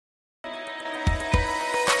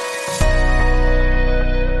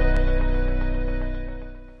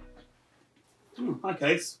Hi,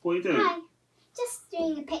 Case. What are you doing? Hi. Just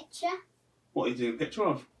doing a picture. What are you doing a picture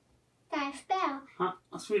of? Gareth Bale. Huh?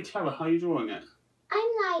 That's really clever. How are you drawing it?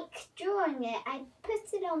 I'm drawing it. I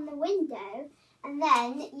put it on the window, and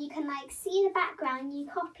then you can see the background. You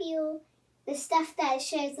copy all the stuff that it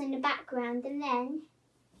shows in the background, and then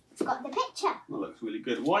it's got the picture. That looks really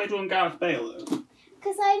good. Why are you drawing Gareth Bale though?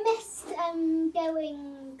 Because I missed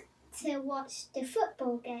going to watch the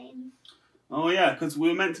football game. Oh yeah, because we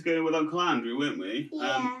were meant to go with Uncle Andrew, weren't we?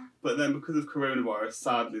 Yeah. But then because of coronavirus,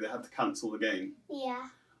 sadly they had to cancel the game. Yeah.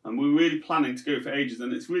 And we were really planning to go for ages,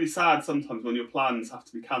 and it's really sad sometimes when your plans have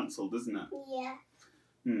to be cancelled, isn't it? Yeah.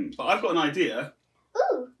 But I've got an idea.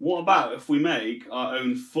 Ooh. What about if we make our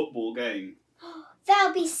own football game?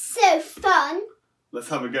 That'll be so fun. Let's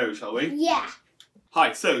have a go, shall we? Yeah.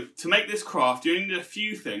 Hi, so to make this craft, you only need a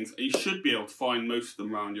few things, and you should be able to find most of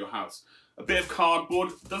them around your house. A bit of cardboard,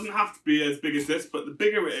 doesn't have to be as big as this, but the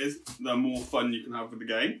bigger it is, the more fun you can have with the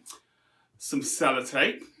game. Some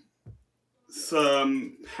sellotape.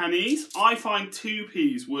 Some pennies. I find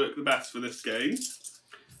 2p's work the best for this game.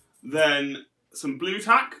 Then some blue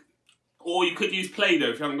tack, or you could use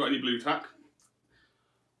playdough if you haven't got any blue tack.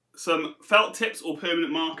 Some felt tips or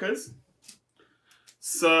permanent markers.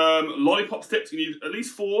 Some lollipop sticks, you need at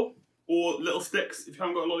least 4, or little sticks if you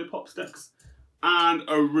haven't got lollipop sticks. And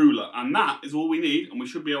a ruler, and that is all we need, and we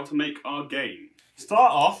should be able to make our game.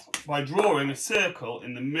 Start off by drawing a circle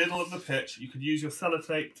in the middle of the pitch. You could use your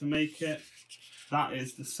sellotape to make it. That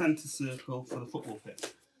is the centre circle for the football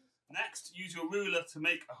pitch. Next, use your ruler to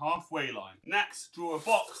make a halfway line. Next, draw a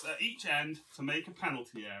box at each end to make a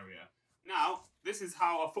penalty area. Now, this is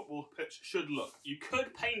how our football pitch should look. You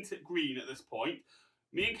could paint it green at this point.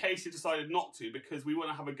 Me and Casey decided not to because we want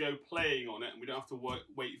to have a go playing on it and we don't have to wait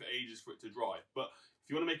for ages for it to dry. But if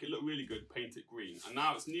you want to make it look really good, paint it green. And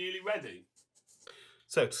now it's nearly ready.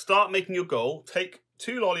 So to start making your goal, take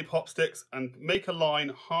 2 lollipop sticks and make a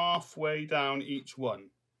line halfway down each one.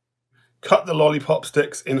 Cut the lollipop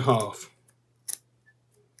sticks in half.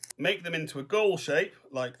 Make them into a goal shape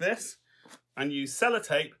like this and use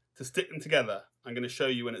sellotape to stick them together. I'm going to show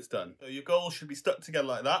you when it's done. So your goals should be stuck together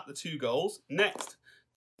like that, the 2 goals. Next,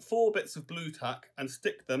 4 bits of blue tack and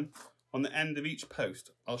stick them on the end of each post.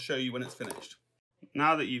 I'll show you when it's finished.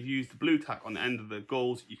 Now that you've used the blue tack on the end of the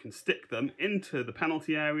goals, you can stick them into the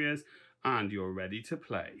penalty areas and you're ready to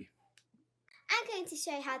play. I'm going to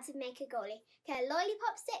show you how to make a goalie. Get a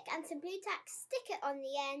lollipop stick and some blue tack, stick it on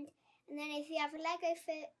the end, and then if you have a Lego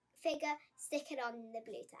figure, stick it on the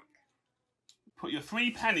blue tack. Put your 3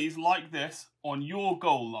 pennies like this on your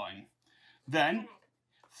goal line. Then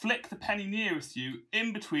flick the penny nearest you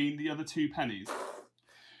in between the other 2 pennies.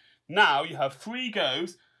 Now you have 3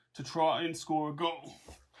 goes to try and score a goal.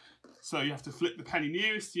 So you have to flick the penny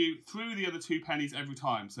nearest you through the other 2 pennies every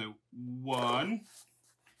time. So 1,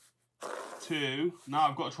 2, now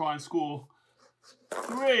I've got to try and score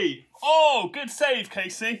 3. Oh, good save,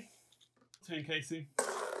 Casey. Turn, Casey.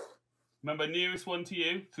 Remember, nearest one to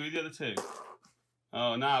you, through the other 2.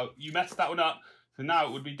 Oh, now you messed that one up. So now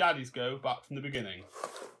it would be Daddy's go back from the beginning.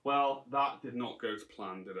 Well, that did not go to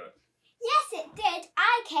plan, did it? Yes, it did.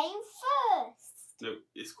 I came first. No,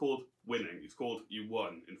 it's called winning. It's called you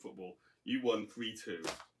won in football. You won 3-2.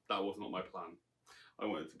 That was not my plan. I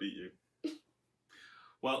wanted to beat you.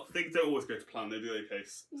 Well, things don't always go to plan, though, do they,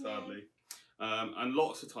 Case? Sadly. No. And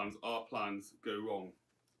lots of times our plans go wrong.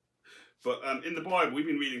 But in the Bible, we've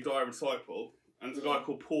been reading Diary of a Disciple, and there's a guy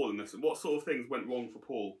called Paul in this. What sort of things went wrong for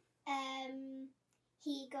Paul?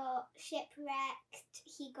 He got shipwrecked,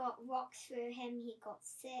 he got rocks through him, he got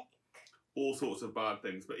sick. All sorts of bad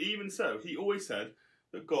things. But even so, he always said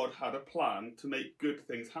that God had a plan to make good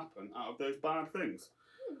things happen out of those bad things.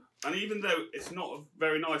 And even though it's not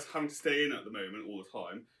very nice having to stay in at the moment all the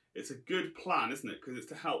time, it's a good plan, isn't it? Because it's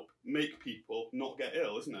to help make people not get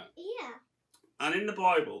ill, isn't it? Yeah. And in the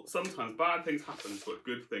Bible, sometimes bad things happen, but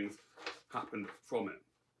good things happen from it.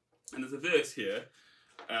 And there's a verse here,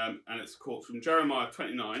 and it's quote from Jeremiah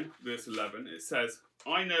 29, verse 11. It says,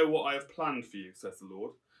 "I know what I have planned for you, says the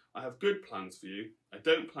Lord. I have good plans for you. I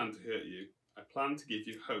don't plan to hurt you. I plan to give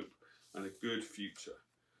you hope and a good future."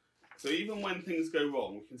 So even when things go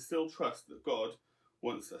wrong, we can still trust that God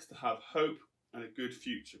wants us to have hope and a good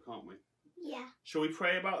future, can't we? Yeah. Shall we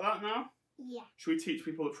pray about that now? Yeah. Shall we teach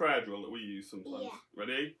people the prayer drill that we use sometimes? Yeah.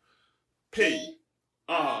 Ready? P-R-A-Y.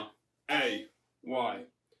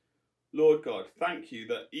 Lord God, thank you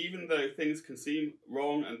that even though things can seem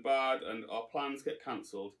wrong and bad and our plans get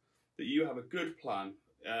cancelled, that you have a good plan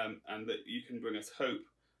and that you can bring us hope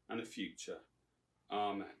and a future.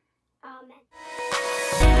 Amen. Amen.